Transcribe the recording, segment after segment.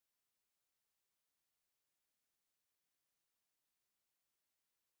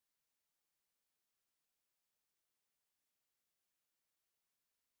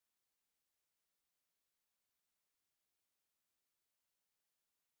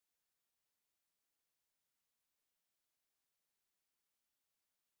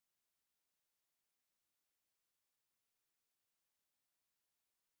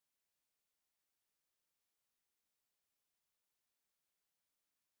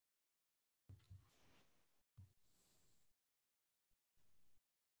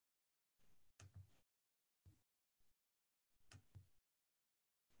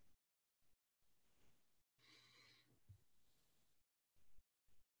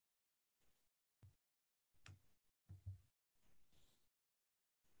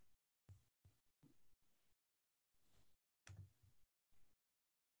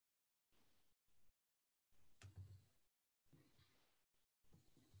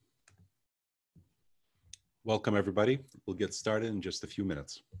Welcome, everybody. We'll get started in just a few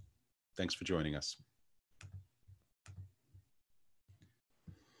minutes. Thanks for joining us.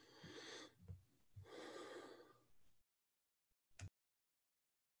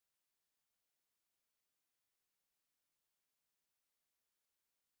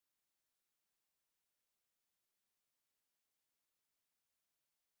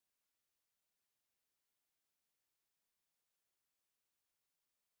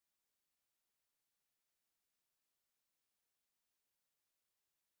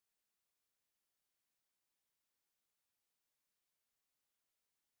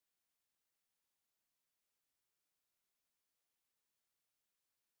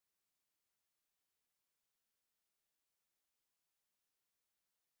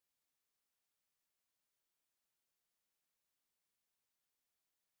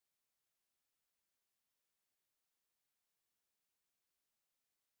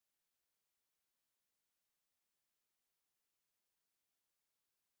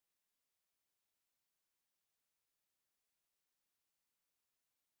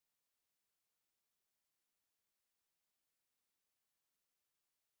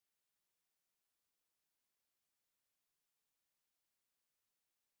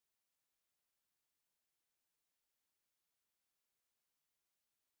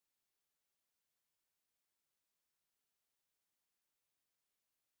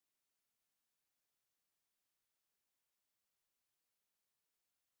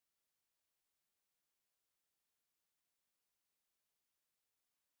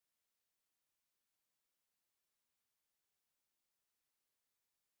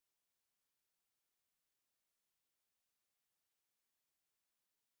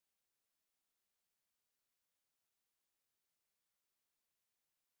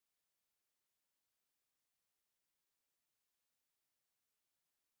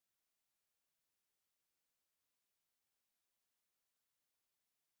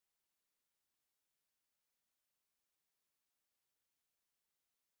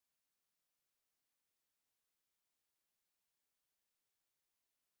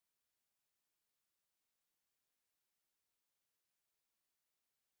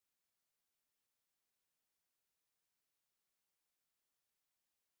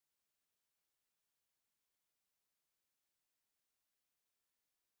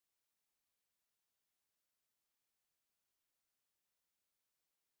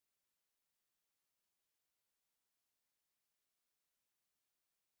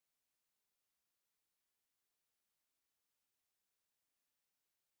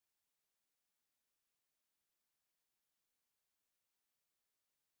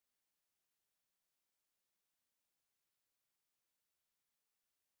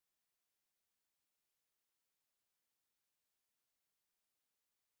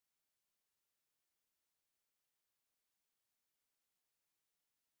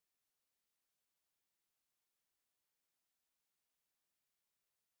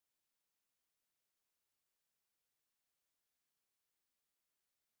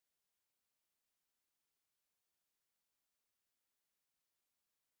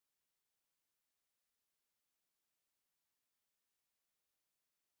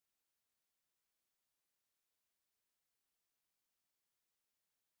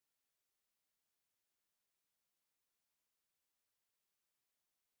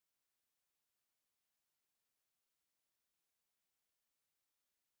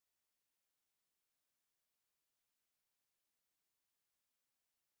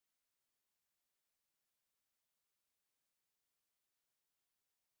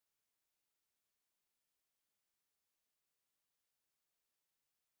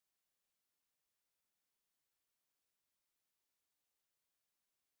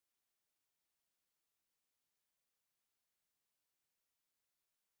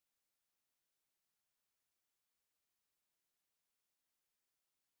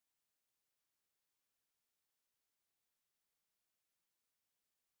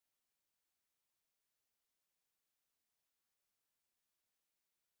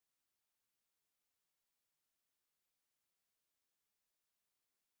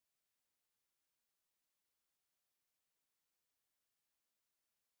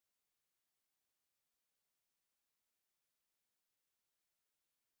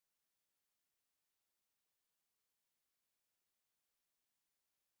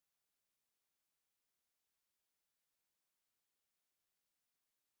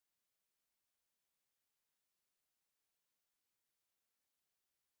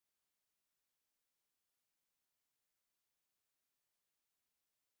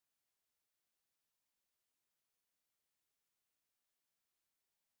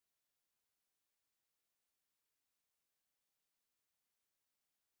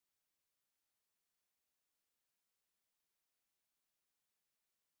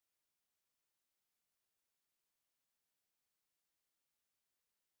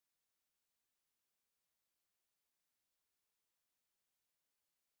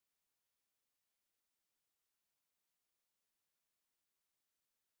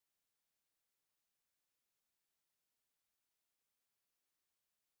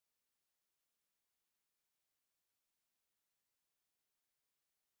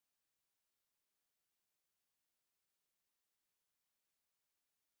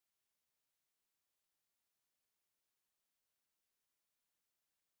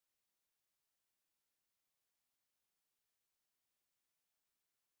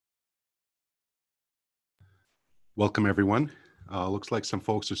 Welcome, everyone. Looks like some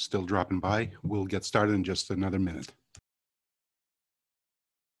folks are still dropping by. We'll get started in just another minute.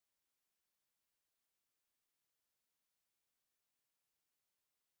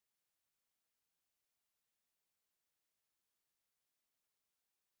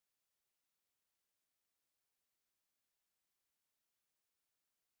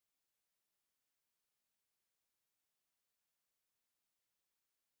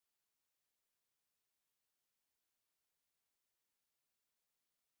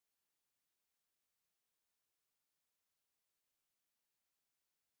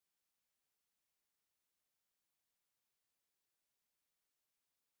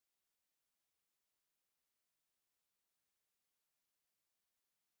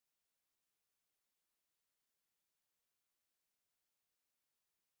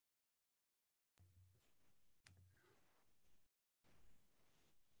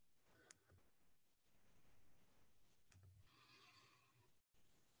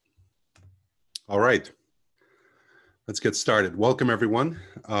 All right, let's get started. Welcome, everyone.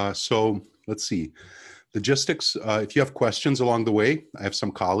 So let's see. Logistics, if you have questions along the way, I have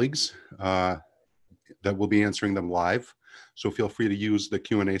some colleagues that will be answering them live. So feel free to use the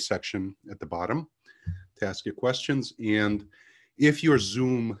Q&A section at the bottom to ask your questions. And if your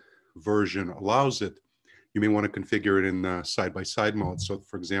Zoom version allows it, you may want to configure it in side-by-side mode. So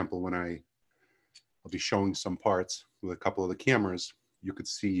for example, when I'll be showing some parts with a couple of the cameras, you could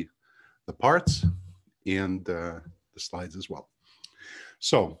see the parts and the slides as well.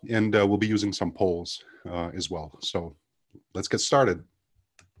 So, and we'll be using some polls as well. So let's get started.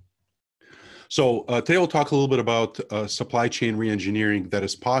 So today we'll talk a little bit about supply chain reengineering that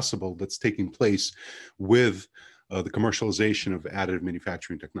is possible, that's taking place with the commercialization of additive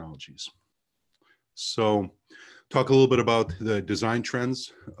manufacturing technologies. So talk a little bit about the design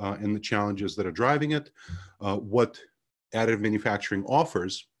trends and the challenges that are driving it, what additive manufacturing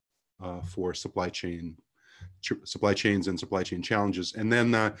offers for supply chains and supply chain challenges, and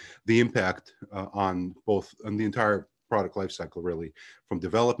then the impact on the entire product lifecycle, really, from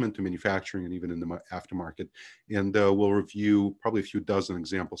development to manufacturing and even in the aftermarket. And we'll review probably a few dozen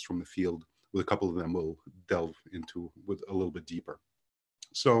examples from the field. With a couple of them we'll delve into with a little bit deeper.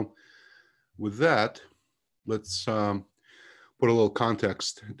 So with that, let's put a little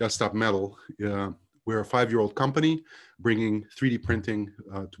context. Desktop Metal, we're a 5-year-old company bringing 3D printing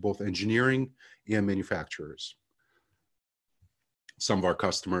to both engineering and manufacturers. Some of our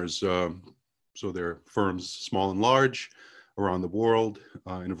customers, so they're firms small and large around the world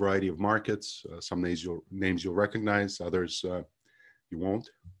in a variety of markets. Some names you'll recognize, others you won't.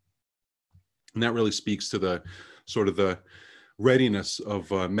 And that really speaks to the sort of the readiness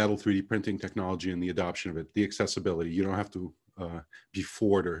of metal 3D printing technology and the adoption of it, the accessibility. You don't have to be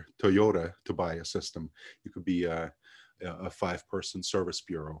Ford or Toyota to buy a system. You could be a 5-person service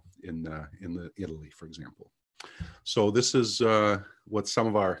bureau in Italy, for example. So this is what some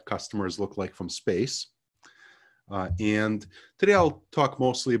of our customers look like from space. And today I'll talk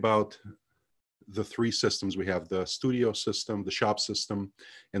mostly about the 3 systems we have: the studio system, the shop system,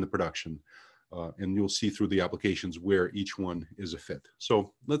 and the production. And you'll see through the applications where each one is a fit.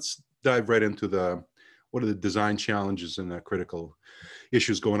 So let's dive right into what are the design challenges and the critical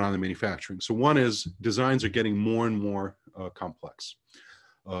issues going on in manufacturing. So one is designs are getting more and more complex.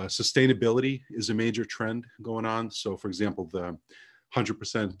 Sustainability is a major trend going on. So for example, the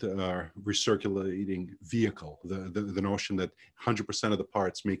 100% recirculating vehicle, the notion that 100% of the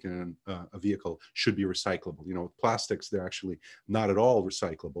parts making a vehicle should be recyclable. You know, with plastics, they're actually not at all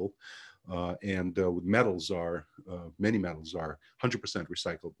recyclable. And with metals many metals are 100%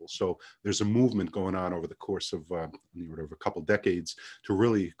 recyclable. So there's a movement going on over the course of the order of a couple decades to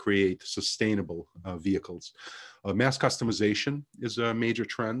really create sustainable vehicles. Mass customization is a major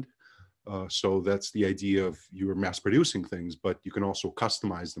trend. So that's the idea of you're mass producing things, but you can also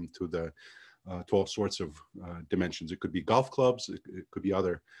customize them to all sorts of dimensions. It could be golf clubs, it could be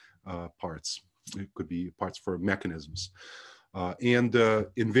other parts. It could be parts for mechanisms. And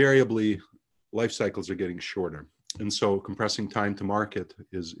invariably, life cycles are getting shorter. And so compressing time to market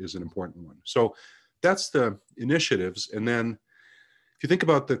is an important one. So that's the initiatives. And then if you think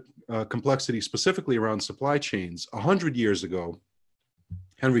about the complexity specifically around supply chains, 100 years ago,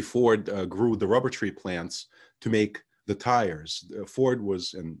 Henry Ford grew the rubber tree plants to make the tires. Ford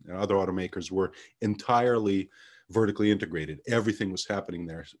was, and other automakers were entirely vertically integrated. Everything was happening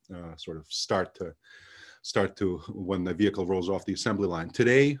there, sort of start to when the vehicle rolls off the assembly line.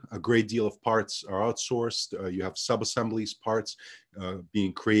 Today, a great deal of parts are outsourced. You have sub-assemblies, parts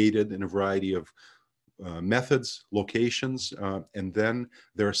being created in a variety of methods, locations, and then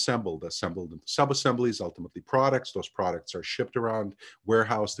they're assembled into sub-assemblies, ultimately products. Those products are shipped around,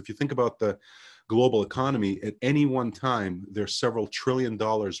 warehoused. If you think about the global economy, at any one time, there's several $1 trillion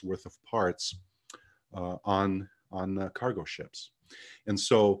worth of parts on cargo ships. And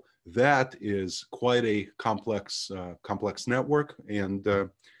so that is quite a complex network, and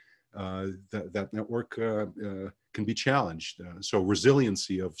that network can be challenged. So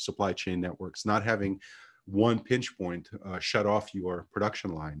resiliency of supply chain networks, not having one pinch point shut off your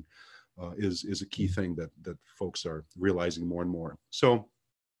production line is a key thing that folks are realizing more and more. So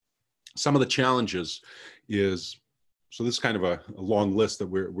some of the challenges is, so this is kind of a long list that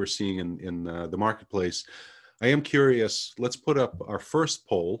we're seeing in the marketplace. I am curious, let's put up our first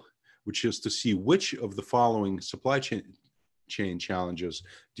poll, which is to see which of the following supply chain challenges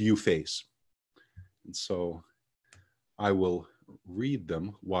do you face? And so I will read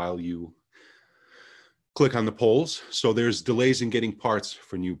them while you click on the polls. So there's delays in getting parts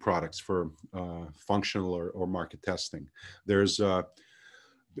for new products for functional or market testing. There's the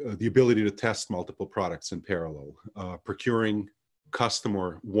ability to test multiple products in parallel, procuring custom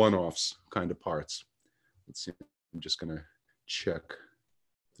or one-offs kind of parts. Let's see, I'm just gonna check.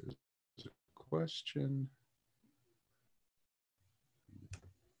 There's a question.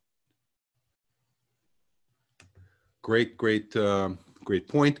 Great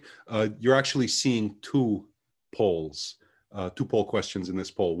point. You're actually seeing two poll questions in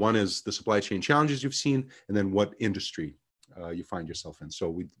this poll. One is the supply chain challenges you've seen, and then what industry you find yourself in. So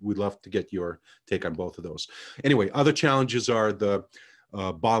we'd love to get your take on both of those. Anyway, other challenges are the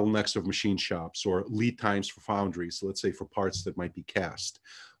bottlenecks of machine shops or lead times for foundries. So let's say for parts that might be cast,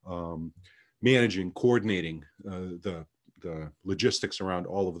 managing, coordinating the logistics around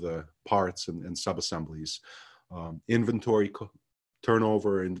all of the parts and sub-assemblies. Inventory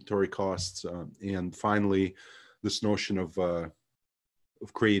turnover, inventory costs, and finally, this notion of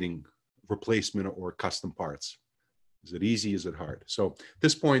creating replacement or custom parts. Is it easy? Is it hard? So at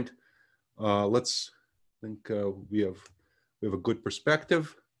this point, let's think we have a good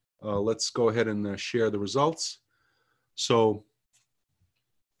perspective. Let's go ahead and share the results. So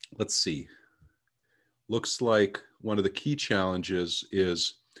let's see. Looks like one of the key challenges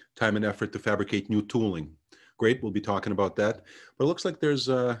is time and effort to fabricate new tooling. Great, we'll be talking about that. But it looks like there's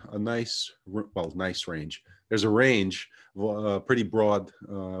a nice range. There's a range, pretty broad.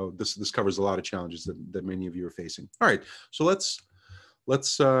 This covers a lot of challenges that many of you are facing. All right, so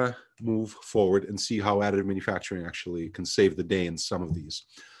let's move forward and see how additive manufacturing actually can save the day in some of these.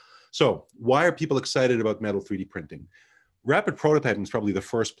 So why are people excited about metal 3D printing? Rapid prototyping is probably the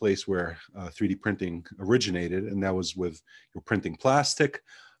first place where 3D printing originated, and that was with printing plastic.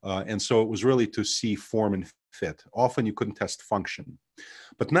 And so it was really to see form and fit. Often you couldn't test function.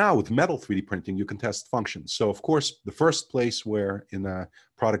 But now with metal 3D printing, you can test function. So of course, the first place where in a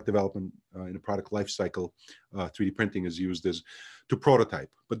product development, in a product lifecycle, 3D printing is used is to prototype.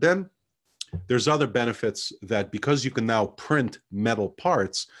 But then there's other benefits that because you can now print metal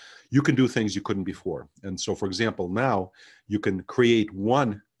parts, you can do things you couldn't before. And so for example, now you can create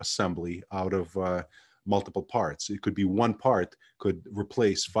one assembly out of multiple parts. It could be one part could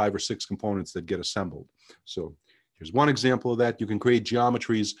replace 5 or 6 components that get assembled. So here's one example of that. You can create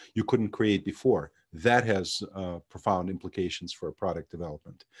geometries you couldn't create before. That has profound implications for product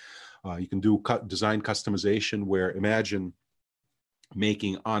development. You can do design customization where imagine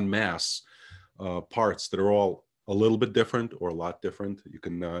making en masse parts that are all a little bit different or a lot different. You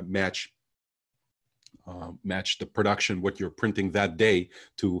can match the production, what you're printing that day,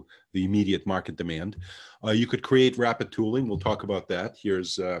 to the immediate market demand. You could create rapid tooling. We'll talk about that.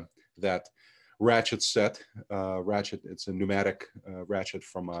 Here's that ratchet set. It's a pneumatic ratchet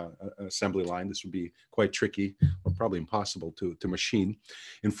from an assembly line. This would be quite tricky or probably impossible to machine.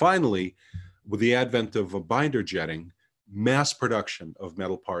 And finally, with the advent of binder jetting, mass production of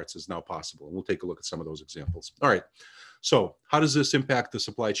metal parts is now possible. And we'll take a look at some of those examples. All right, so how does this impact the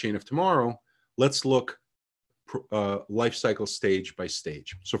supply chain of tomorrow? Let's look life cycle stage by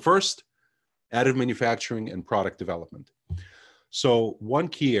stage. So first, additive manufacturing and product development. So one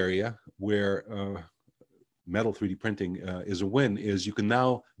key area where metal 3D printing is a win is you can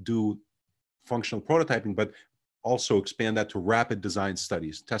now do functional prototyping, but also expand that to rapid design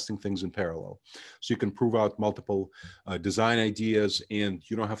studies, testing things in parallel. So you can prove out multiple design ideas and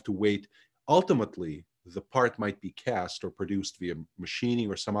you don't have to wait. Ultimately, the part might be cast or produced via machining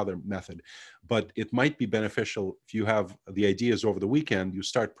or some other method, but it might be beneficial if you have the ideas over the weekend, you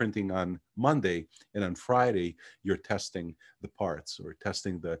start printing on Monday, and on Friday, you're testing the parts or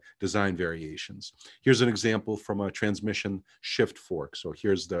testing the design variations. Here's an example from a transmission shift fork. So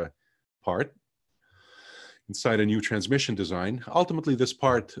here's the part. inside a new transmission design. Ultimately, this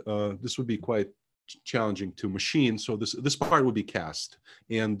part, this would be quite challenging to machine. So this part would be cast.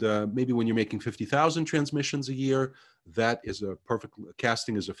 And maybe when you're making 50,000 transmissions a year, that is a perfect,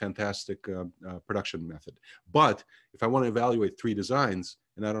 casting is a fantastic production method. But if I want to evaluate 3 designs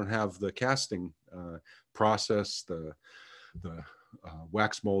and I don't have the casting process, the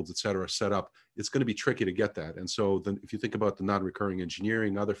wax molds, et cetera, set up, it's going to be tricky to get that. And so then if you think about the non-recurring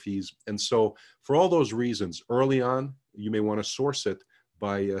engineering, other fees, and so for all those reasons, early on, you may want to source it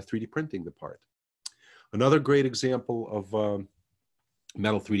by 3D printing the part. Another great example of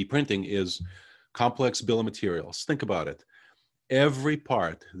metal 3D printing is complex bill of materials. Think about it. Every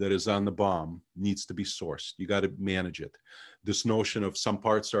part that is on the BOM needs to be sourced. You got to manage it. This notion of some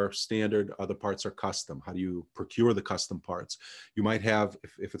parts are standard, other parts are custom. How do you procure the custom parts? You might have,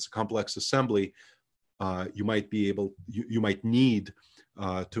 if it's a complex assembly, you might be able, you might need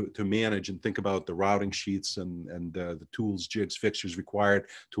to manage and think about the routing sheets and the tools, jigs, fixtures required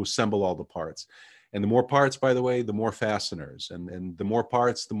to assemble all the parts. And the more parts, by the way, the more fasteners, and the more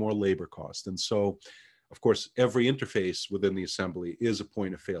parts, the more labor cost. And so, of course, every interface within the assembly is a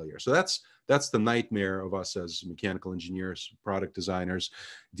point of failure. So that's the nightmare of us as mechanical engineers, product designers,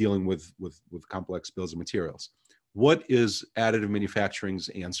 dealing with complex bills of materials. What is additive manufacturing's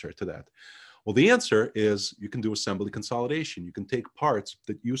answer to that? Well, the answer is you can do assembly consolidation. You can take parts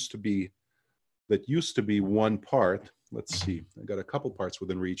that used to be one part. Let's see, I got a couple parts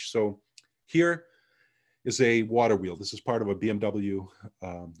within reach. So here is a water wheel. This is part of a BMW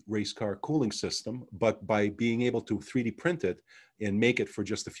race car cooling system, but by being able to 3D print it and make it for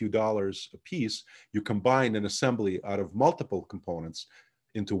just a few dollars a piece, you combine an assembly out of multiple components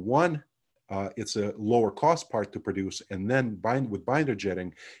into one. It's a lower cost part to produce, and then with binder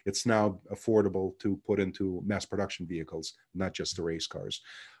jetting, it's now affordable to put into mass production vehicles, not just the race cars.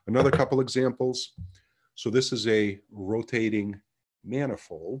 Another couple examples. So this is a rotating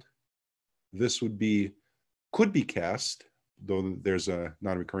manifold. This could be cast, though there's a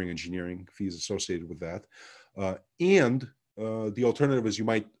non-recurring engineering fees associated with that. The alternative is you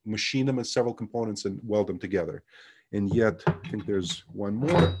might machine them as several components and weld them together. And yet, I think there's one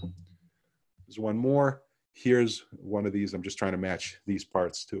more. There's one more. Here's one of these. I'm just trying to match these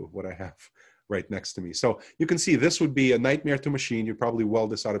parts to what I have right next to me. So you can see this would be a nightmare to machine. You'd probably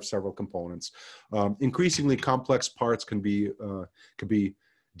weld this out of several components. Increasingly complex parts can be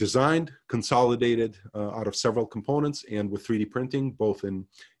designed, consolidated out of several components, and with 3D printing, both in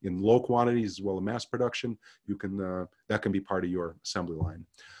low quantities as well as mass production, you can that can be part of your assembly line.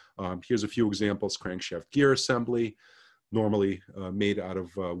 Here's a few examples: crankshaft gear assembly, normally made out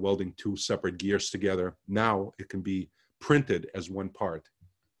of welding 2 separate gears together. Now it can be printed as one part.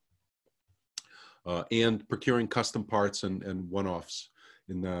 And procuring custom parts and one-offs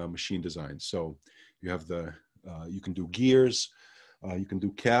in machine design. So you have you can do gears. You can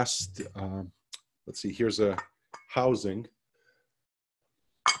do cast. Let's see, here's a housing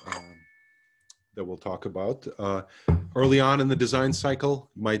that we'll talk about. Early on in the design cycle,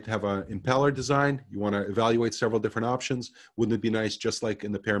 you might have an impeller design. You want to evaluate several different options. Wouldn't it be nice, just like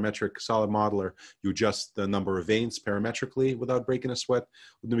in the parametric solid modeler, you adjust the number of vanes parametrically without breaking a sweat?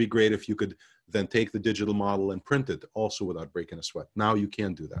 Wouldn't it be great if you could then take the digital model and print it also without breaking a sweat? Now you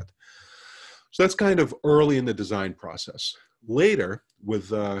can do that. So that's kind of early in the design process. Later,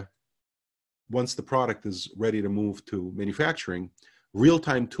 once the product is ready to move to manufacturing,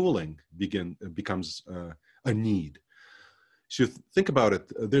 real-time tooling becomes a need. So think about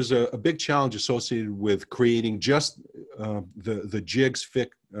it. There's a big challenge associated with creating just the jigs,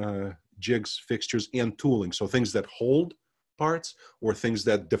 fixtures, and tooling. So things that hold parts or things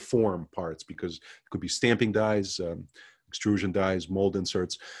that deform parts, because it could be stamping dies, extrusion dies, mold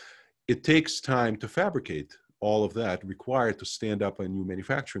inserts. It takes time to fabricate all of that required to stand up a new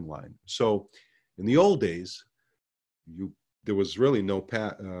manufacturing line. So in the old days, there was really no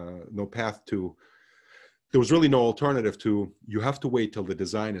alternative to, you have to wait till the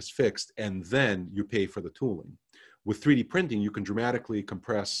design is fixed and then you pay for the tooling. With 3D printing, you can dramatically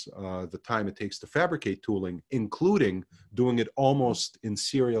compress the time it takes to fabricate tooling, including doing it almost in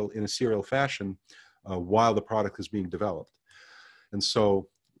a serial fashion while the product is being developed. And so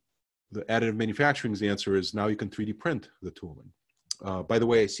the additive manufacturing's answer is now you can 3D print the tooling. By the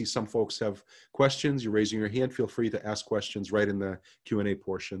way, I see some folks have questions. You're raising your hand. Feel free to ask questions right in the Q&A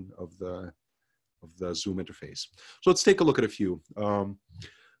portion of the Zoom interface. So let's take a look at a few.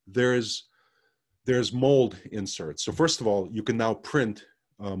 There's mold inserts. So first of all, you can now print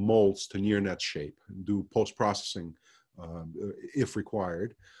molds to near net shape and do post-processing if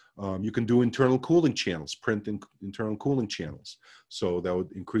required. You can do internal cooling channels, print internal cooling channels. So that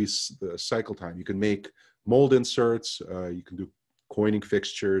would increase the cycle time. You can make mold inserts, you can do coining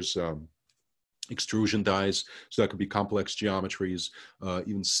fixtures, extrusion dies, so that could be complex geometries,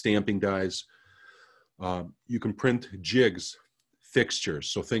 even stamping dies. You can print jigs, fixtures,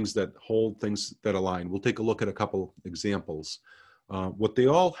 so things that hold, things that align. We'll take a look at a couple examples. What they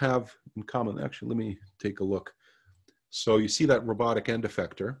all have in common, actually, let me take a look. So you see that robotic end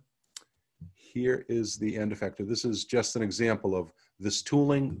effector. Here is the end effector. This is just an example of this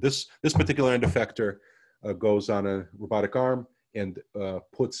tooling. This particular end effector goes on a robotic arm and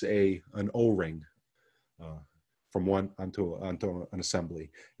puts an O-ring from one onto an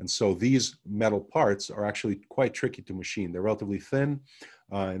assembly. And so these metal parts are actually quite tricky to machine. They're relatively thin,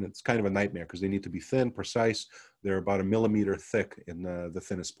 and it's kind of a nightmare because they need to be thin, precise. They're about 1 millimeter thick in the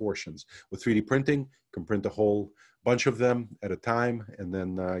thinnest portions. With 3D printing, you can print a whole bunch of them at a time, and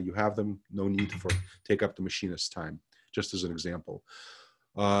then you have them. No need for take up the machinist's time, just as an example.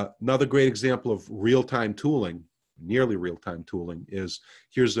 Another great example of real-time tooling, nearly real-time tooling, is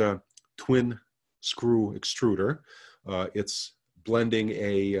here's a twin screw extruder. It's blending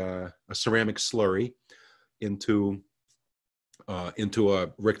a ceramic slurry into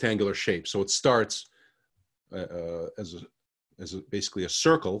a rectangular shape. So it starts as basically a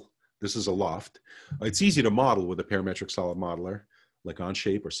circle. This is a loft. It's easy to model with a parametric solid modeler, like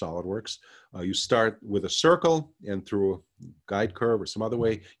Onshape or SolidWorks. You start with a circle, and through a guide curve or some other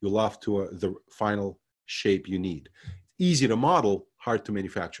way, you loft to the final shape you need. Easy to model, hard to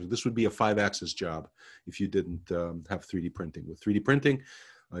manufacture. This would be a 5-axis job if you didn't have 3D printing. With 3D printing,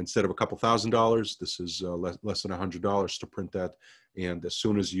 instead of a couple $1,000s, this is less than $100 to print that. And as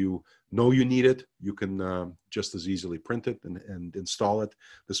soon as you know you need it, you can just as easily print it and install it.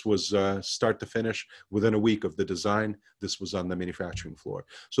 This was start to finish within a week of the design. This was on the manufacturing floor.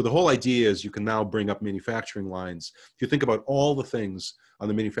 So the whole idea is you can now bring up manufacturing lines. If you think about all the things on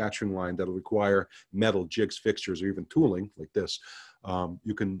the manufacturing line that'll require metal, jigs, fixtures, or even tooling like this,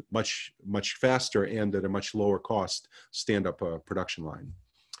 you can much faster and at a much lower cost stand up a production line.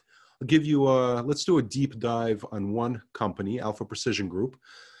 I'll give you let's do a deep dive on one company, Alpha Precision Group.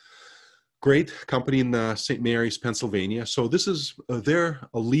 Great company in St. Mary's, Pennsylvania. So this is, they're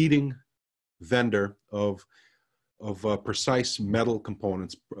a leading vendor of precise metal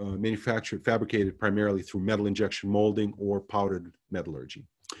components, manufactured, fabricated primarily through metal injection molding or powdered metallurgy.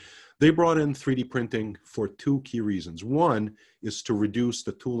 They brought in 3D printing for 2 key reasons. One is to reduce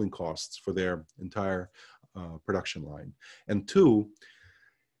the tooling costs for their entire production line. And 2,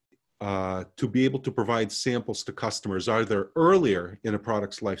 to be able to provide samples to customers either earlier in a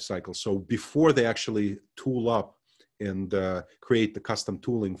product's life cycle, so before they actually tool up and create the custom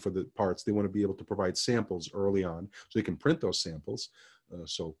tooling for the parts, they want to be able to provide samples early on so they can print those samples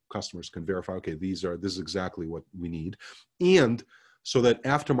so customers can verify, okay, this is exactly what we need. And so that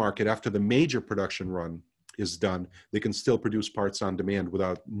aftermarket, after the major production run is done, they can still produce parts on demand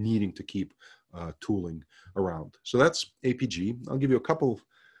without needing to keep tooling around. So that's APG. I'll give you a couple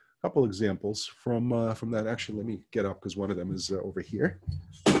examples from that. Actually, let me get up because one of them is over here.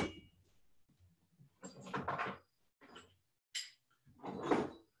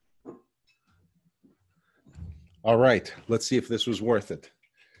 All right, let's see if this was worth it.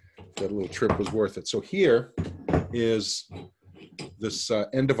 That little trip was worth it. So here is this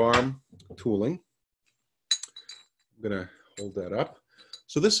end of arm tooling. I'm gonna hold that up.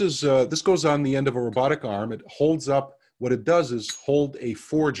 So this is this goes on the end of a robotic arm. It holds up. What it does is hold a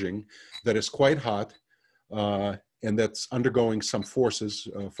forging that is quite hot and that's undergoing some forces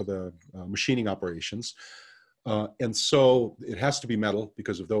for the machining operations. And so it has to be metal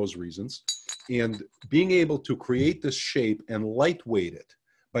because of those reasons. And being able to create this shape and lightweight it,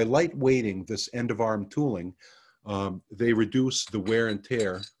 by lightweighting this end of arm tooling, they reduce the wear and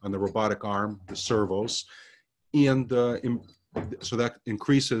tear on the robotic arm, the servos, and so that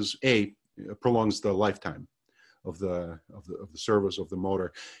increases, prolongs the lifetime of the servos of the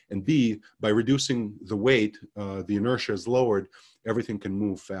motor, and B, by reducing the weight, the inertia is lowered, everything can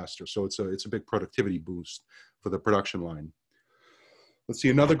move faster. So it's a big productivity boost for the production line. Let's see,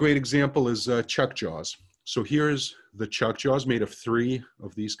 another great example is chuck jaws. So here's the chuck jaws made of 3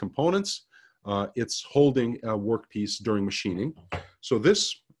 of these components. It's holding a workpiece during machining. So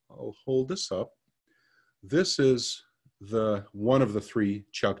this, I'll hold this up. This is one of the 3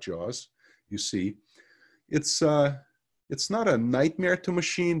 chuck jaws you see. It's not a nightmare to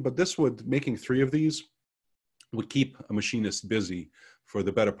machine, but making 3 of these would keep a machinist busy for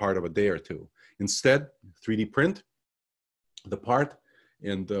the better part of a day or 2. Instead, 3D print the part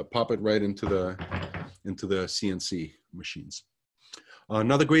and pop it right into the CNC machines.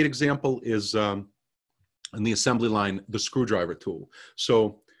 Another great example is on the assembly line, the screwdriver tool.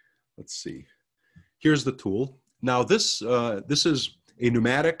 So let's see. here's the tool. Now this is a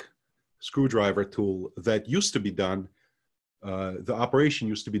pneumatic screwdriver tool that used to be done. The operation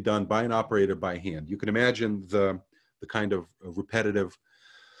used to be done by an operator by hand. You can imagine the kind of repetitive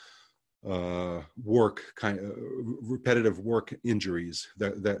repetitive work injuries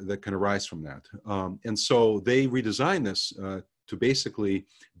that can arise from that. And so they redesigned this to basically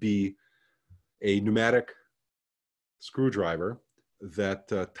be a pneumatic screwdriver that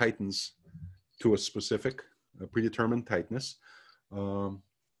tightens to a specific predetermined tightness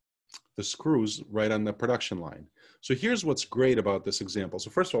the screws right on the production line. So here's what's great about this example. So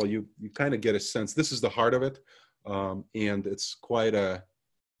first of all, you kind of get a sense, this is the heart of it, and it's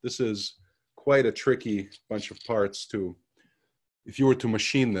this is quite a tricky bunch of parts to, if you were to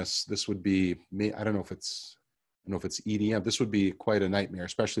machine this would be, I don't know if it's EDM, this would be quite a nightmare,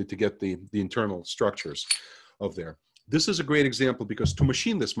 especially to get the internal structures of there. This is a great example because to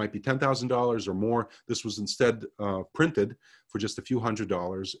machine this might be $10,000 or more. This was instead printed for just a few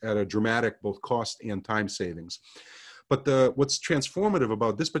 $100s at a dramatic both cost and time savings. But what's transformative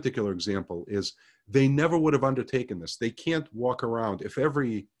about this particular example is they never would have undertaken this. They can't walk around. If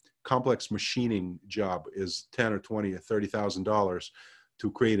every complex machining job is $10 or $20 or $30,000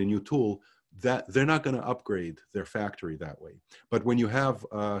 to create a new tool, that they're not going to upgrade their factory that way. But when you have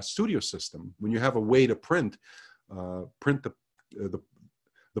a studio system, when you have a way to print the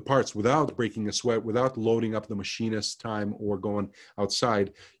parts without breaking a sweat, without loading up the machinist's time or going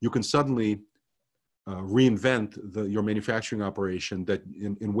outside, you can suddenly reinvent your manufacturing operation that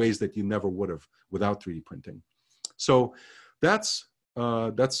in ways that you never would have without 3D printing. So that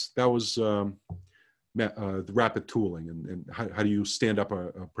was the rapid tooling and how do you stand up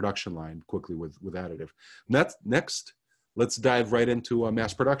a production line quickly with additive. Next, let's dive right into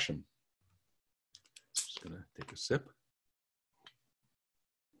mass production. Just gonna take a sip.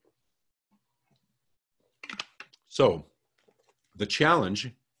 So the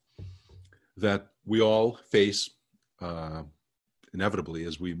challenge that we all face inevitably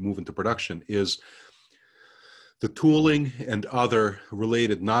as we move into production is the tooling and other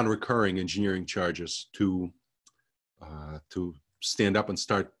related non-recurring engineering charges to stand up and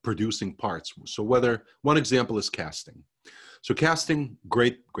start producing parts. So one example is casting. So casting,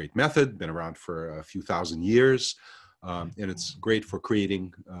 great method, been around for a few thousand years, and it's great for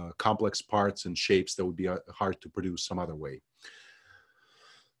creating complex parts and shapes that would be hard to produce some other way.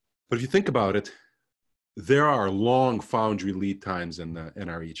 But if you think about it, there are long foundry lead times in the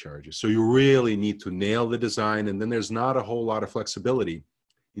NRE charges. So you really need to nail the design, and then there's not a whole lot of flexibility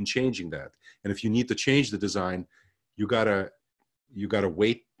in changing that. And if you need to change the design, you gotta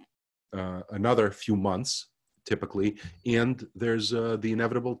wait another few months, typically, and there's the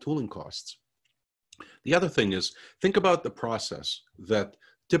inevitable tooling costs. The other thing is, think about the process that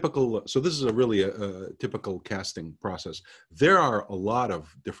so this is really a typical casting process. There are a lot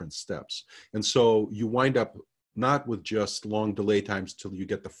of different steps. And so you wind up not with just long delay times till you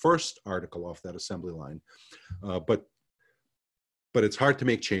get the first article off that assembly line, but it's hard to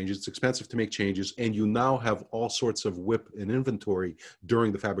make changes, it's expensive to make changes, and you now have all sorts of WIP and inventory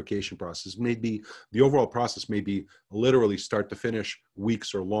during the fabrication process. Maybe the overall process may be literally start to finish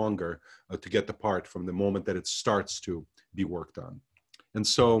weeks or longer to get the part from the moment that it starts to be worked on. And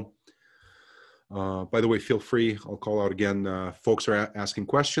so, by the way, feel free, I'll call out again, folks are asking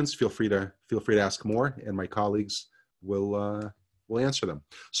questions, feel free to ask more, and my colleagues will answer them.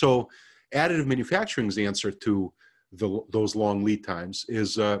 So additive manufacturing's answer to those long lead times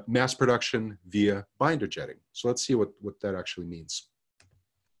is mass production via binder jetting. So let's see what that actually means.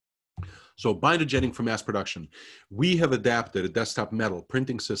 So binder jetting for mass production. We have adapted a desktop metal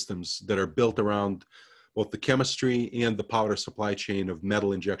printing systems that are built around both the chemistry and the powder supply chain of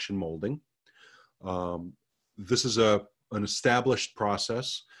metal injection molding. This is an established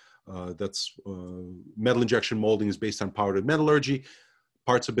process metal injection molding is based on powdered metallurgy.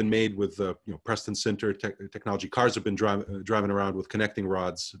 Parts have been made with Preston Sinter technology. Cars have been driving around with connecting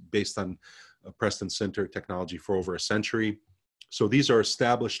rods based on Preston Sinter technology for over a century. So these are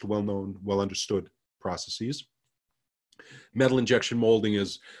established, well-known, well-understood processes. Metal injection molding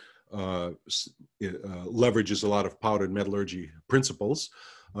leverages a lot of powdered metallurgy principles,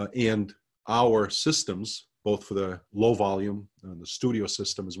 and our systems, both for the low volume, the studio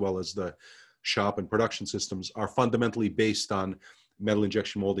system, as well as the shop and production systems, are fundamentally based on metal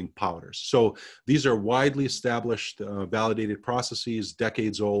injection molding powders. So these are widely established, validated processes,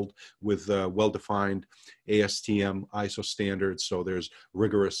 decades old, with well-defined ASTM, ISO standards. So there's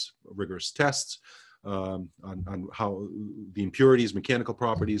rigorous tests on how the impurities, mechanical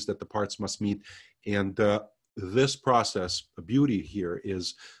properties that the parts must meet. And this process, the beauty here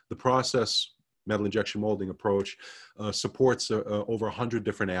is the process metal injection molding approach supports over 100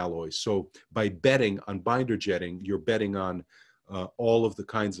 different alloys. So by betting on binder jetting, you're betting on all of the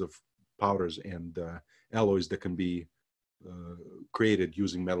kinds of powders and alloys that can be created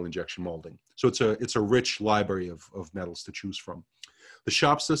using metal injection molding. So it's a rich library of metals to choose from. The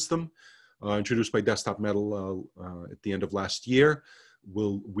shop system, introduced by Desktop Metal at the end of last year,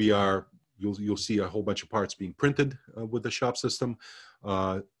 you'll see a whole bunch of parts being printed with the shop system.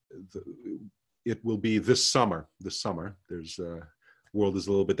 It will be this summer. There's world is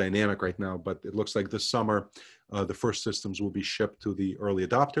a little bit dynamic right now, but it looks like this summer the first systems will be shipped to the early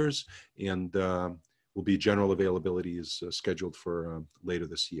adopters, and will be general availability is scheduled for later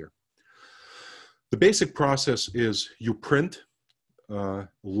this year. The basic process is you print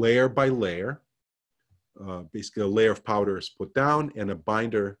layer by layer. Basically, a layer of powder is put down, and a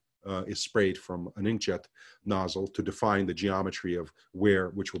binder is sprayed from an inkjet nozzle to define the geometry of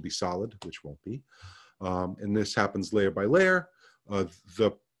which will be solid, which won't be. And this happens layer by layer.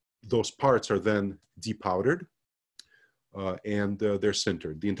 Those parts are then depowdered and they're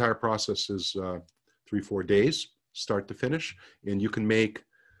sintered. The entire process is 3-4 days, start to finish. And you can make,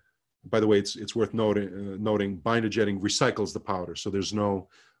 by the way, it's worth noting binder jetting recycles the powder. So there's no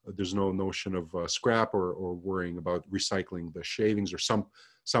notion of scrap or worrying about recycling the shavings, or some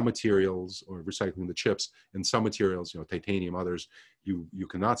materials, or recycling the chips, and some materials, titanium, others you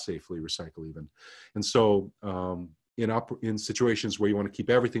cannot safely recycle even. And so in situations where you want to keep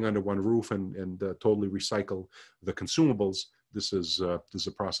everything under one roof and totally recycle the consumables, this is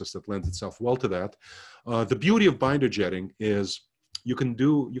a process that lends itself well to that. The beauty of binder jetting is you can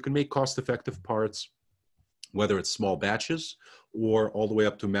make cost-effective parts, whether it's small batches or all the way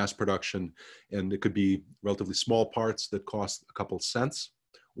up to mass production. And it could be relatively small parts that cost a couple cents,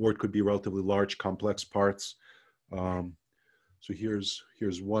 or it could be relatively large, complex parts. So here's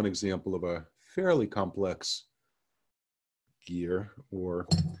one example of a fairly complex gear, or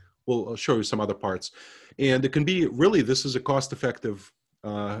I'll show you some other parts. And it can be, really, this is a cost-effective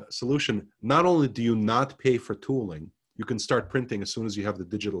solution. Not only do you not pay for tooling, you can start printing as soon as you have the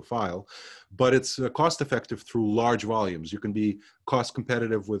digital file, but it's cost-effective through large volumes. You can be cost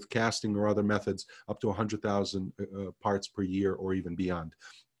competitive with casting or other methods up to 100,000 parts per year or even beyond.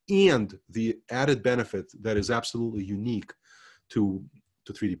 And the added benefit that is absolutely unique to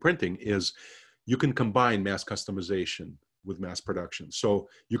 3D printing is you can combine mass customization with mass production. So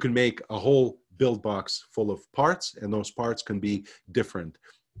you can make a whole build box full of parts, and those parts can be different.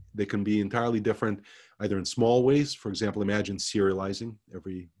 They can be entirely different, either in small ways. For example, imagine serializing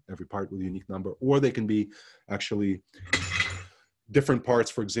every part with a unique number, or they can be actually different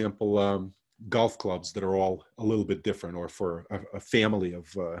parts. For example, golf clubs that are all a little bit different, or for a family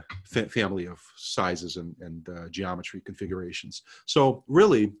of sizes and geometry configurations. So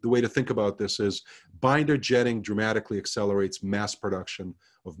really, the way to think about this is binder jetting dramatically accelerates mass production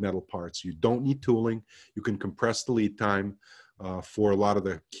of metal parts. You don't need tooling. You can compress the lead time for a lot of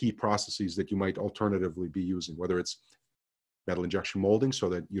the key processes that you might alternatively be using, whether it's metal injection molding, so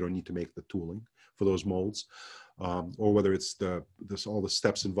that you don't need to make the tooling for those molds, or whether it's all the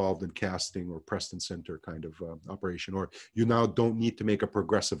steps involved in casting or press and sinter kind of operation, or you now don't need to make a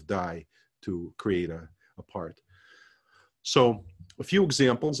progressive die to create a part. So a few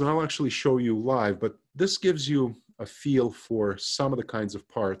examples, and I'll actually show you live, but this gives you a feel for some of the kinds of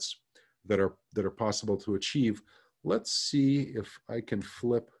parts that are possible to achieve. Let's see if I can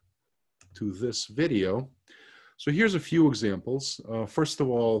flip to this video. So here's a few examples. First of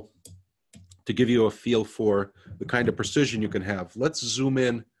all, to give you a feel for the kind of precision you can have, let's zoom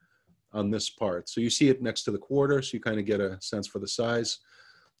in on this part. So you see it next to the quarter, so you kind of get a sense for the size.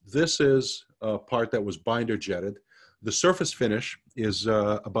 This is a part that was binder jetted. The surface finish is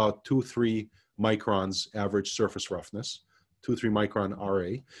about 2-3 microns average surface roughness. 2-3 micron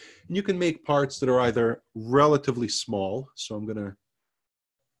RA. And you can make parts that are either relatively small. So I'm going to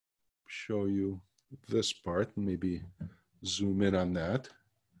show you this part and maybe zoom in on that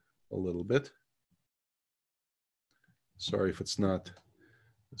a little bit. Sorry if it's not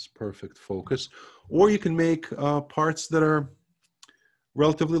this perfect focus. Or you can make parts that are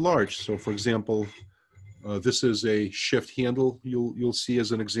relatively large. So for example, this is a shift handle you'll see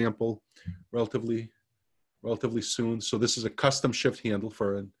as an example relatively soon. So this is a custom shift handle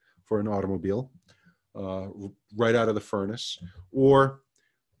for an automobile, right out of the furnace. Or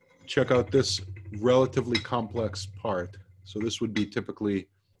check out this relatively complex part. So this would be typically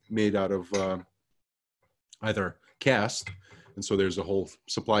made out of either cast, and so there's a whole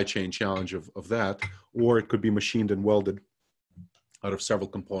supply chain challenge of that, or it could be machined and welded out of several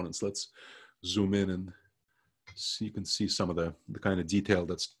components. Let's zoom in and see, you can see some of the kind of detail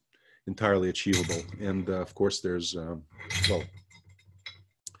that's entirely achievable. And of course, there's, well,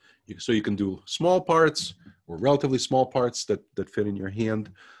 so you can do small parts or relatively small parts that fit in your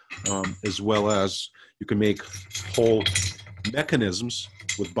hand, as well as you can make whole mechanisms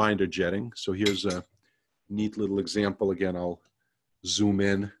with binder jetting. So here's a neat little example. Again, I'll zoom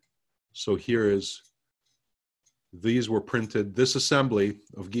in. So here is, these were printed, this assembly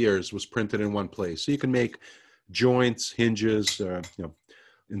of gears was printed in one place. So you can make joints, hinges, you know,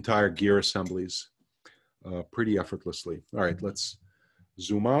 entire gear assemblies pretty effortlessly. All right, let's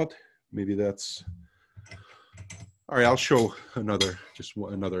zoom out. Maybe that's, all right, I'll show another, just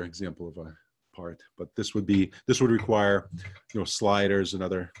another example of a part, but this would require, you know, sliders and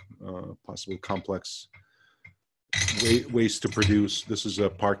other possibly complex ways to produce. This is a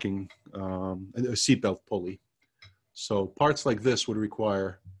parking, a seatbelt pulley. So parts like this would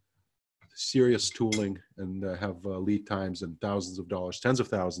require serious tooling and have lead times and thousands of dollars, tens of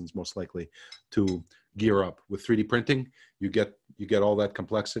thousands most likely, to gear up. With 3D printing, you get all that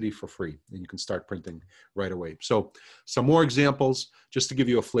complexity for free, and you can start printing right away. So some more examples, just to give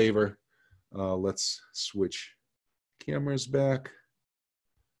you a flavor. Let's switch cameras back.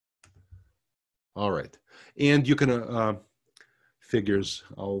 All right, and you can, figures,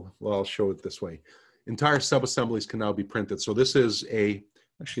 I'll show it this way. Entire sub-assemblies can now be printed. So this is a,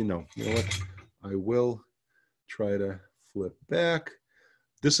 actually no, you know what? I will try to flip back.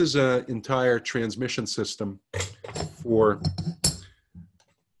 This is an entire transmission system for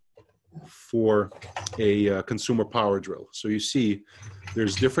a consumer power drill. So you see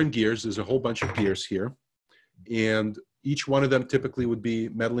there's different gears. There's a whole bunch of gears here. And each one of them typically would be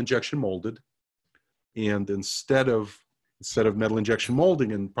metal injection molded. And instead of metal injection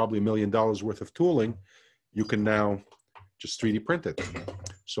molding and probably $1 million worth of tooling, you can now just 3D print it.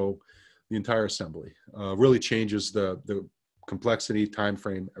 So the entire assembly really changes the complexity, time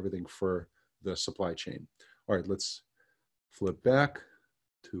frame, everything for the supply chain. All right, let's flip back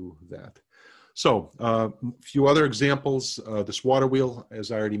to that. So a few other examples. This water wheel,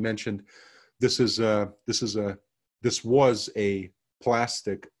 as I already mentioned, this was a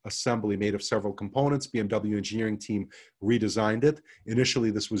plastic assembly made of several components. BMW engineering team redesigned it.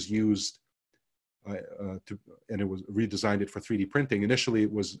 Initially, this was used and it was redesigned it for 3D printing. Initially,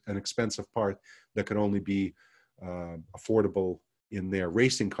 it was an expensive part that could only be affordable in their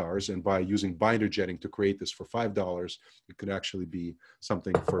racing cars, and by using binder jetting to create this for $5, it could actually be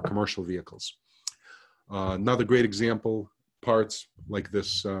something for commercial vehicles. Another great example, parts like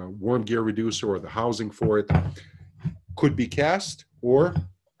this worm gear reducer or the housing for it could be cast or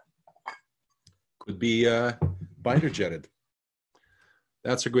could be binder jetted.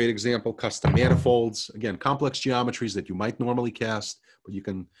 That's a great example. Custom manifolds, again, complex geometries that you might normally cast, but you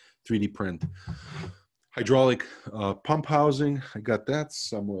can 3D print. Hydraulic pump housing, I got that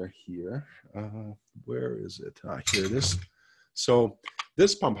somewhere here. Where is it? Here it is. So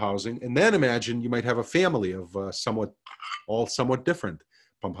this pump housing, and then imagine you might have a family of somewhat different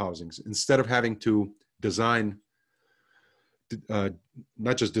pump housings. Instead of having to design,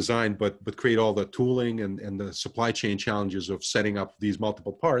 not just design, but create all the tooling and the supply chain challenges of setting up these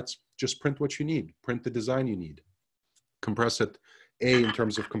multiple parts, just print what you need, print the design you need. Compress it, in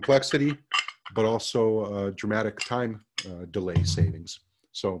terms of complexity, but also dramatic time delay savings.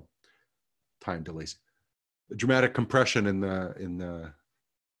 So time delays, dramatic compression in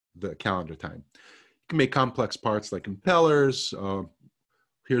the calendar time. You can make complex parts like impellers.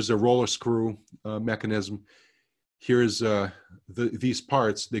 Here's a roller screw mechanism. Here's these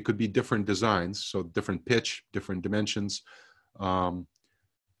parts. They could be different designs, so different pitch, different dimensions.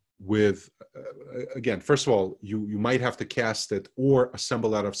 With again, first of all, you might have to cast it or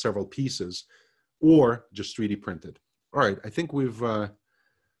assemble out of several pieces, or just 3D printed. All right, I think we've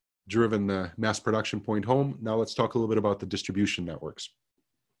driven the mass production point home. Now let's talk a little bit about the distribution networks.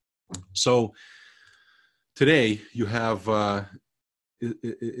 So today you have,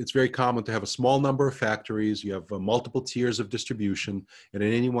 it's very common to have a small number of factories. You have multiple tiers of distribution, and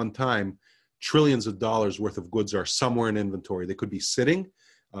at any one time, trillions of dollars worth of goods are somewhere in inventory. They could be sitting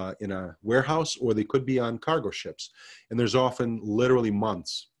in a warehouse, or they could be on cargo ships. And there's often literally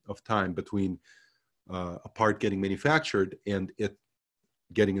months of time between a part getting manufactured and it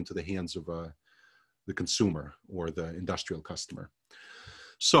getting into the hands of the consumer or the industrial customer.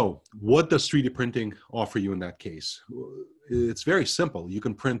 So what does 3D printing offer you in that case? It's very simple. You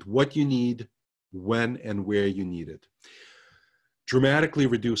can print what you need, when and where you need it. Dramatically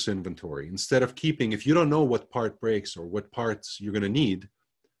reduce inventory. Instead of keeping, if you don't know what part breaks or what parts you're going to need,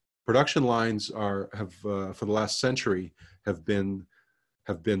 production lines have for the last century have been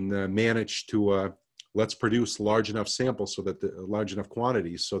managed to let's produce large enough samples so that large enough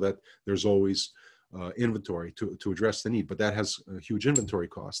quantities so that there's always inventory to address the need. But that has huge inventory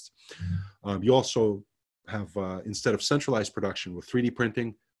costs. You also have, instead of centralized production with 3D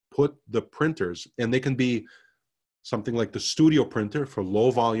printing, put the printers, and they can be something like the studio printer for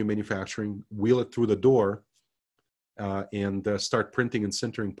low volume manufacturing, wheel it through the door and start printing and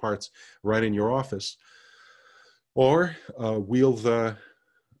sintering parts right in your office, or wheel the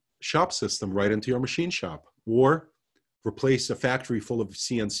shop system right into your machine shop, or replace a factory full of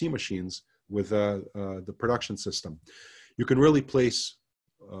CNC machines with the production system. You can really place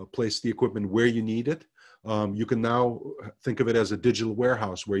the equipment where you need it. You can now think of it as a digital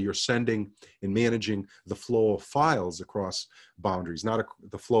warehouse where you're sending and managing the flow of files across boundaries, not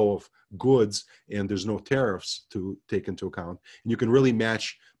the flow of goods, and there's no tariffs to take into account. And you can really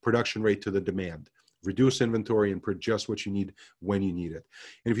match production rate to the demand, reduce inventory, and print just what you need when you need it.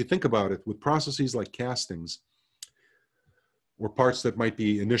 And if you think about it, with processes like castings, or parts that might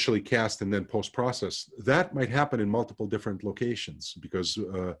be initially cast and then post-processed, that might happen in multiple different locations, because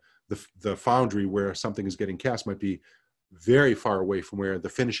the foundry where something is getting cast might be very far away from where the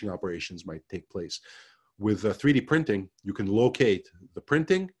finishing operations might take place. With 3D printing, you can locate the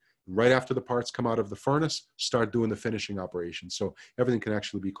printing right after the parts come out of the furnace, start doing the finishing operations. So everything can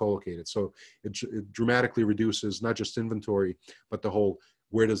actually be co-located. So it dramatically reduces not just inventory, but the whole,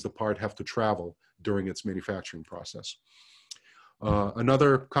 where does the part have to travel during its manufacturing process.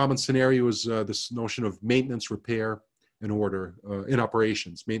 Another common scenario is this notion of maintenance, repair, and order in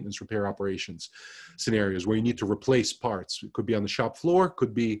operations, maintenance, repair, operations scenarios where you need to replace parts. It could be on the shop floor,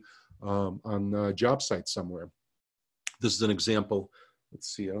 could be on a job site somewhere. This is an example.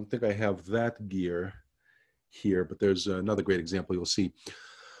 Let's see, I don't think I have that gear here, but there's another great example you'll see.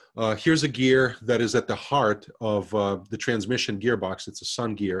 Here's a gear that is at the heart of the transmission gearbox. It's a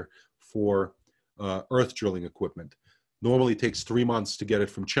Sun gear for earth drilling equipment. Normally it takes 3 months to get it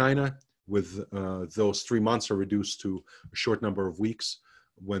from China. With those 3 months are reduced to a short number of weeks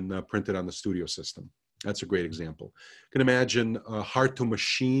when printed on the studio system. That's a great example. You can imagine hard to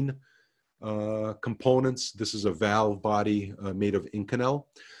machine components. This is a valve body made of Inconel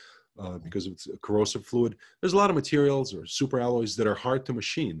because it's a corrosive fluid. There's a lot of materials or super alloys that are hard to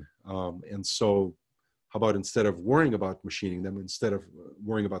machine. And so how about, instead of worrying about machining them, instead of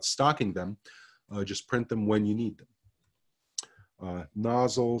worrying about stocking them, just print them when you need them.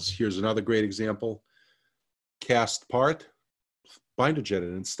 Nozzles, here's another great example. Cast part, binder jet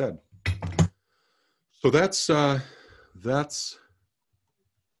it instead. So that's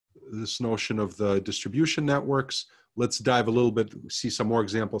this notion of the distribution networks. Let's dive a little bit, see some more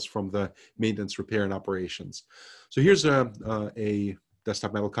examples from the maintenance, repair, and operations. So here's a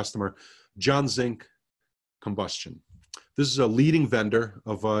Desktop Metal customer, John Zink Combustion. This is a leading vendor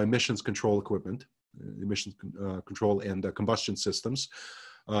of emissions control equipment, emissions control and combustion systems.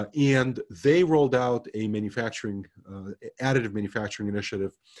 And they rolled out a manufacturing, additive manufacturing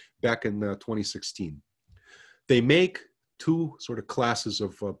initiative back in 2016. They make two sort of classes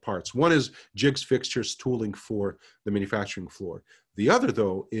of parts. One is jigs, fixtures, tooling for the manufacturing floor. The other,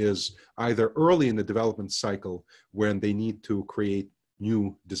 though, is either early in the development cycle when they need to create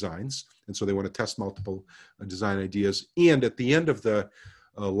new designs, and so they want to test multiple design ideas, and at the end of the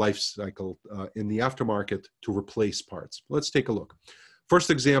life cycle in the aftermarket to replace parts. Let's take a look. First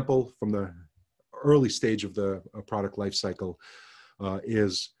example from the early stage of the product life cycle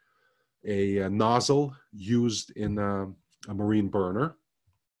is a nozzle used in a marine burner.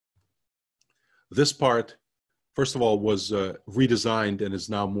 This part, first of all, was redesigned and is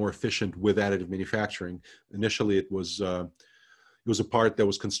now more efficient with additive manufacturing. Initially, it was a part that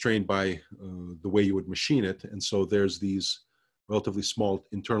was constrained by the way you would machine it, and so there's these relatively small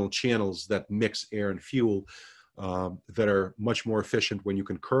internal channels that mix air and fuel that are much more efficient when you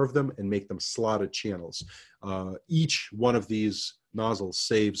can curve them and make them slotted channels. Each one of these nozzles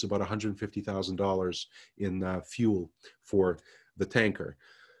saves about $150,000 in fuel for the tanker.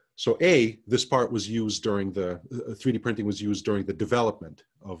 So this part was used during the 3D printing was used during the development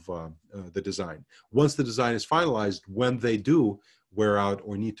of the design. Once the design is finalized, when they do wear out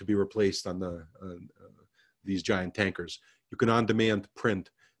or need to be replaced on these giant tankers, you can on-demand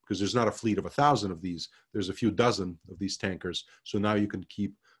print, because there's not a fleet of 1,000 of these. There's a few dozen of these tankers. So now you can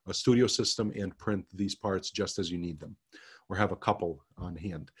keep a studio system and print these parts just as you need them, or have a couple on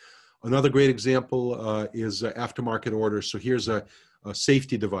hand. Another great example is aftermarket orders. So here's a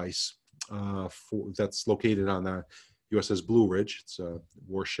safety device that's located on the USS Blue Ridge. It's a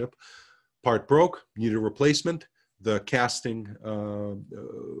warship. Part broke, needed a replacement. The casting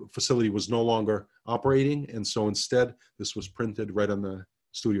facility was no longer operating, and so instead this was printed right on the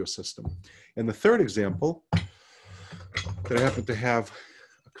studio system. And the third example that I happen to have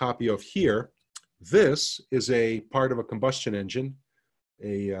a copy of here, this is a part of a combustion engine,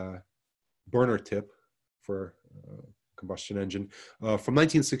 a burner tip for combustion engine from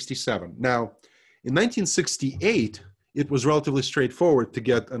 1967. Now, in 1968, it was relatively straightforward to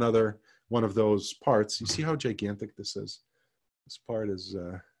get another one of those parts. You see how gigantic this is? This part is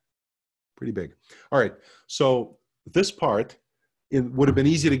pretty big. All right, so this part, it would have been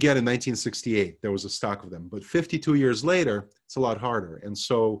easy to get in 1968. There was a stock of them. But 52 years later, it's a lot harder. And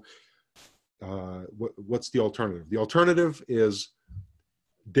so what's the alternative? The alternative is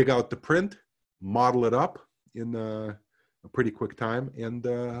dig out the print, model it up in a pretty quick time, and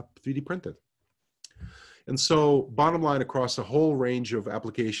 3D print it. And so bottom line, across a whole range of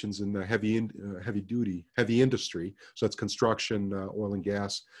applications in the heavy industry, so that's construction, oil and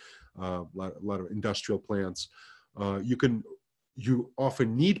gas, a lot of industrial plants, you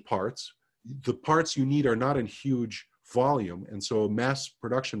often need parts. The parts you need are not in huge volume, and so a mass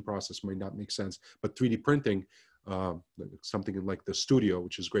production process might not make sense, but 3D printing, something like the Studio,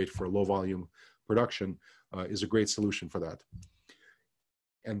 which is great for low volume production, is a great solution for that.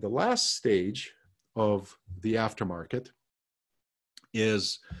 And the last stage of the aftermarket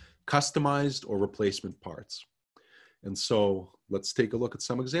is customized or replacement parts. And so let's take a look at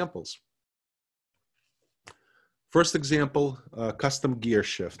some examples. First example, custom gear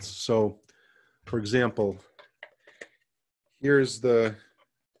shifts. So for example, here's the,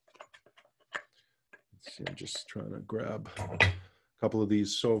 let's see, I'm just trying to grab a couple of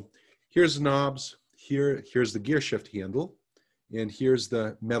these. So here's the knobs, here's the gear shift handle, and here's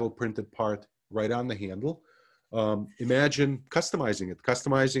the metal printed part right on the handle. Imagine customizing it.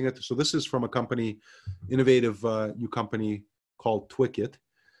 So this is from a company, innovative new company called Twicket,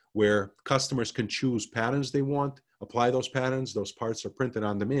 where customers can choose patterns they want, apply those patterns, those parts are printed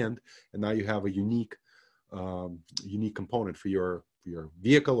on demand, and now you have a unique component for your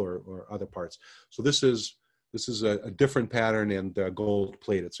vehicle or other parts. So this is a different pattern and gold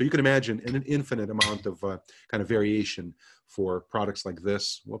plated. So you can imagine an infinite amount of kind of variation for products like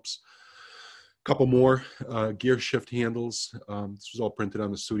this. Whoops. Couple more gear shift handles. This was all printed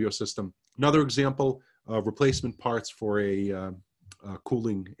on the Studio system. Another example of replacement parts for a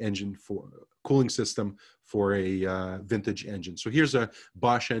cooling system for a vintage engine. So here's a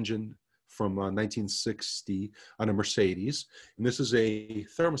Bosch engine from 1960 on a Mercedes, and this is a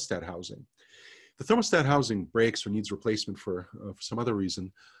thermostat housing. The thermostat housing breaks or needs replacement for some other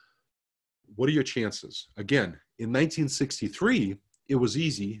reason. What are your chances? Again, in 1963, it was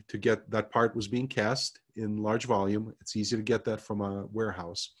easy to get, that part was being cast in large volume. It's easy to get that from a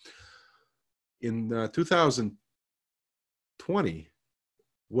warehouse. In 2020,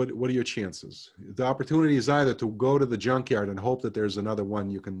 what are your chances? The opportunity is either to go to the junkyard and hope that there's another one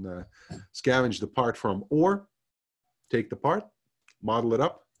you can scavenge the part from, or take the part, model it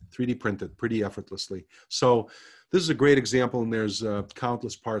up, 3D print it pretty effortlessly. So this is a great example, and there's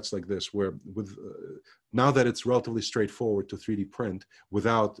countless parts like this where now that it's relatively straightforward to 3D print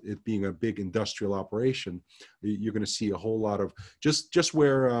without it being a big industrial operation, you're going to see a whole lot of, just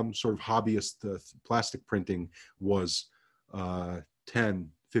where sort of hobbyist plastic printing was 10,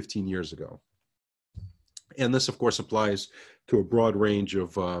 15 years ago. And this, of course, applies to a broad range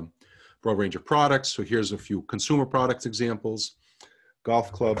of products. So here's a few consumer products examples.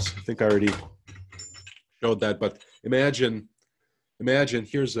 Golf clubs, I think I already showed that, but imagine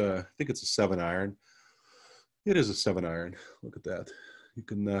here's I think it's a 7-iron. It is a 7-iron. Look at that. You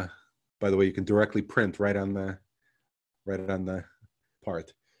can, by the way, you can directly print right on the part.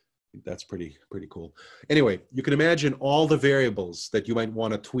 I think that's pretty cool. Anyway, you can imagine all the variables that you might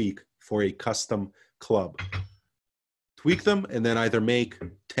want to tweak for a custom club. Tweak them and then either make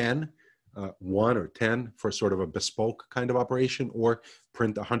 1 or 10 for sort of a bespoke kind of operation, or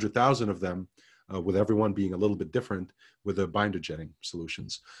print 100,000 of them with everyone being a little bit different with the binder jetting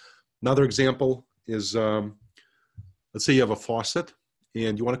solutions. Another example is, let's say you have a faucet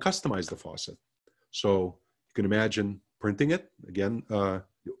and you want to customize the faucet. So you can imagine printing it, again,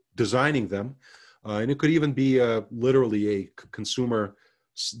 designing them, and it could even be literally a consumer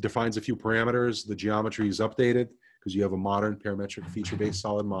defines a few parameters, the geometry is updated because you have a modern parametric feature-based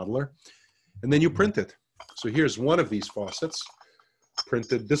solid modeler, and then you print it. So here's one of these faucets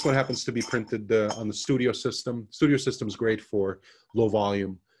printed. This one happens to be printed on the Studio system. Studio system is great for low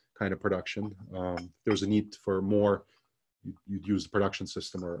volume kind of production. There's a need for more, you'd use the production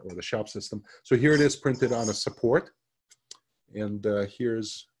system or the shop system. So here it is printed on a support. And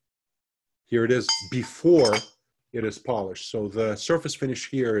here it is before it is polished. So the surface finish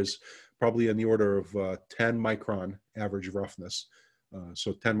here is probably in the order of 10 micron average roughness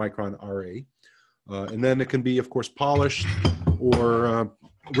so 10 micron RA. And then it can be, of course, polished or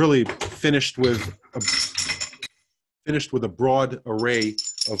really finished with a broad array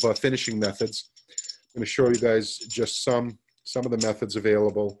of finishing methods. I'm going to show you guys just some of the methods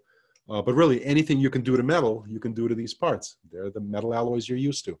available. But really, anything you can do to metal, you can do to these parts. They're the metal alloys you're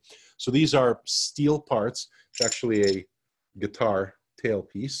used to. So these are steel parts. It's actually a guitar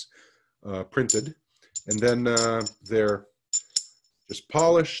tailpiece printed. And then they're just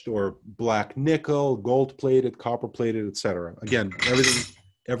polished or black nickel, gold plated, copper plated, etc. Again,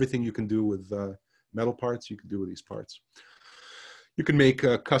 everything you can do with metal parts, you can do with these parts. You can make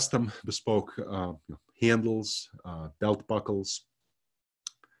custom bespoke handles, belt buckles,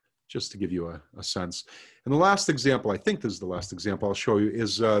 just to give you a sense. And the last example, I think this is the last example I'll show you,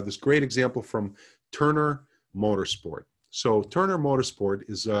 is this great example from Turner Motorsport. So Turner Motorsport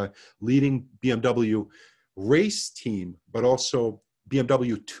is a leading BMW race team, but also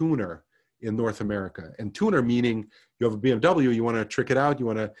BMW tuner in North America. And tuner meaning you have a BMW, you want to trick it out, you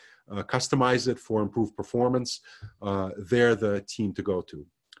want to customize it for improved performance. They're the team to go to.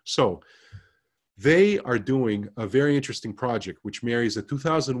 So they are doing a very interesting project which marries a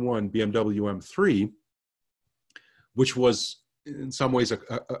 2001 BMW M3, which was in some ways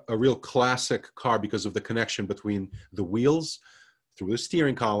a real classic car because of the connection between the wheels through the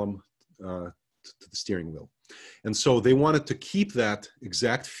steering column to the steering wheel. And so they wanted to keep that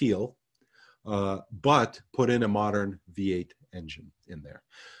exact feel, but put in a modern V8 engine in there.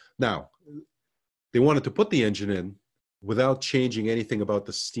 Now, they wanted to put the engine in without changing anything about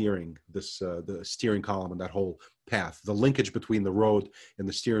the steering, the steering column and that whole path. The linkage between the road and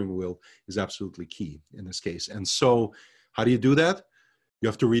the steering wheel is absolutely key in this case. And so how do you do that? You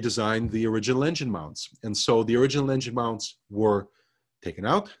have to redesign the original engine mounts. And so the original engine mounts were taken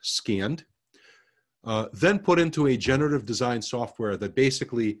out, scanned, then put into a generative design software that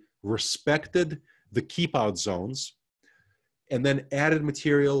basically respected the keep out zones and then added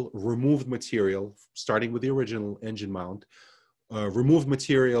material, removed material, starting with the original engine mount, removed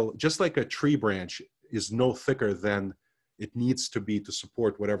material, just like a tree branch is no thicker than it needs to be to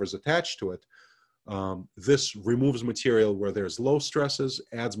support whatever's attached to it. This removes material where there's low stresses,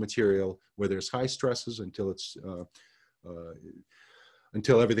 adds material where there's high stresses until it's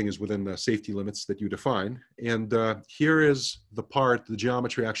until everything is within the safety limits that you define. And here is the part, the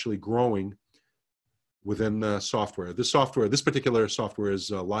geometry actually growing within the software. This particular software is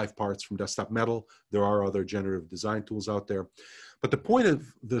live parts from Desktop Metal. There are other generative design tools out there. But the point of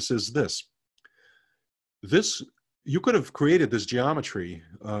this is this. You could have created this geometry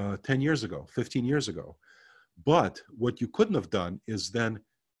 10 years ago, 15 years ago. But what you couldn't have done is then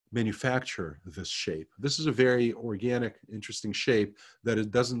manufacture this shape. This is a very organic, interesting shape that it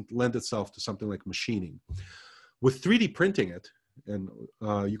doesn't lend itself to something like machining. With 3D printing it, and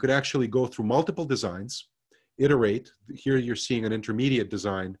you could actually go through multiple designs, iterate. Here you're seeing an intermediate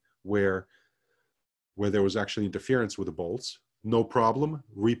design where there was actually interference with the bolts. No problem,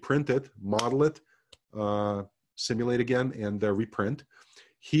 reprint it, model it, simulate again, and reprint.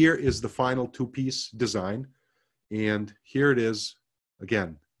 Here is the final two-piece design, and here it is,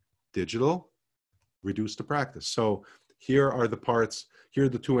 again, digital, reduced to practice. So here are the parts, here are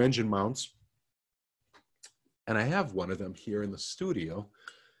the two engine mounts, and I have one of them here in the studio.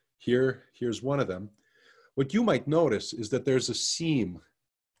 Here's one of them. What you might notice is that there's a seam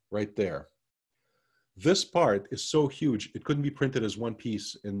right there. This part is so huge, it couldn't be printed as one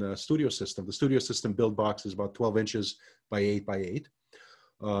piece in the studio system. The studio system build box is about 12 inches by 8 by 8.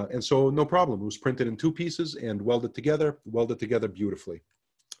 And so no problem, it was printed in two pieces and welded together beautifully.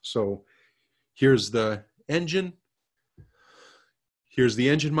 So here's the engine. Here's the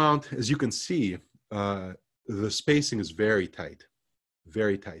engine mount. As you can see, the spacing is very tight,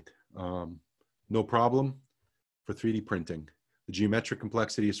 very tight. No problem for 3D printing. The geometric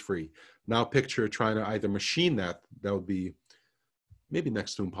complexity is free. Now picture trying to either machine that would be maybe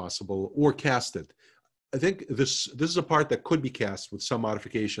next to impossible, or cast it. I think this is a part that could be cast with some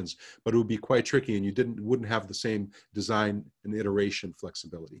modifications, but it would be quite tricky and you wouldn't have the same design and iteration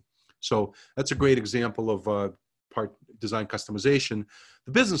flexibility. So that's a great example of part design customization.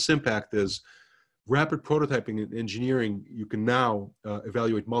 The business impact is rapid prototyping and engineering. You can now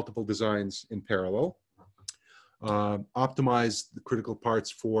evaluate multiple designs in parallel, optimize the critical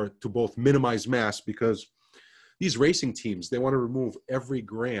parts to both minimize mass, because these racing teams, they want to remove every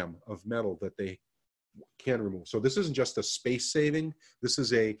gram of metal that they can remove. So this isn't just a space saving. This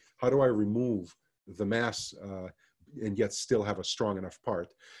is a, how do I remove the mass and yet still have a strong enough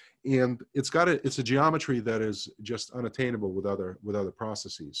part? And it's a geometry that is just unattainable with other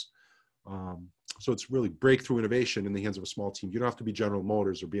processes. So it's really breakthrough innovation in the hands of a small team. You don't have to be General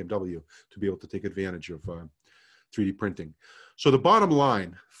Motors or BMW to be able to take advantage of 3D printing. So the bottom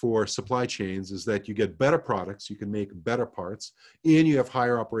line for supply chains is that you get better products, you can make better parts, and you have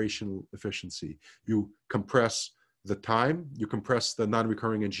higher operational efficiency. You compress the time, you compress the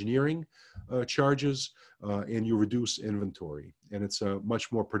non-recurring engineering charges, and you reduce inventory. And it's a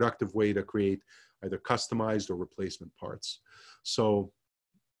much more productive way to create either customized or replacement parts. So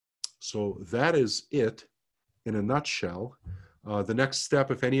that is it in a nutshell. The next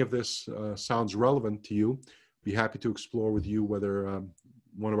step, if any of this sounds relevant to you, be happy to explore with you whether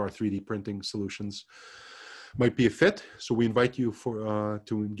one of our 3D printing solutions might be a fit. So we invite you to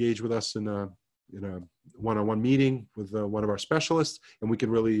engage with us in a one-on-one meeting with one of our specialists, and we can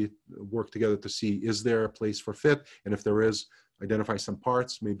really work together to see, is there a place for fit? And if there is, identify some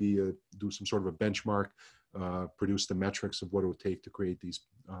parts, maybe do some sort of a benchmark, produce the metrics of what it would take to create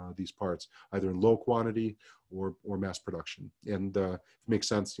these parts, either in low quantity or mass production. And if it makes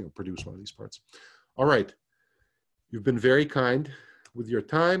sense, produce one of these parts. All right. You've been very kind with your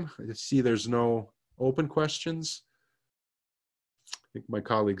time. I see there's no open questions. I think my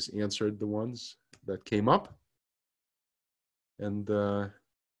colleagues answered the ones that came up. And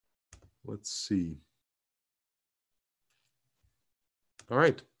let's see. All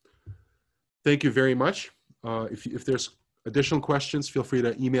right. Thank you very much. If there's additional questions, feel free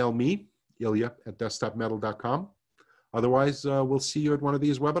to email me, ilya@desktopmetal.com. Otherwise, we'll see you at one of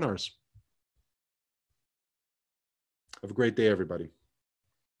these webinars. Have a great day, everybody.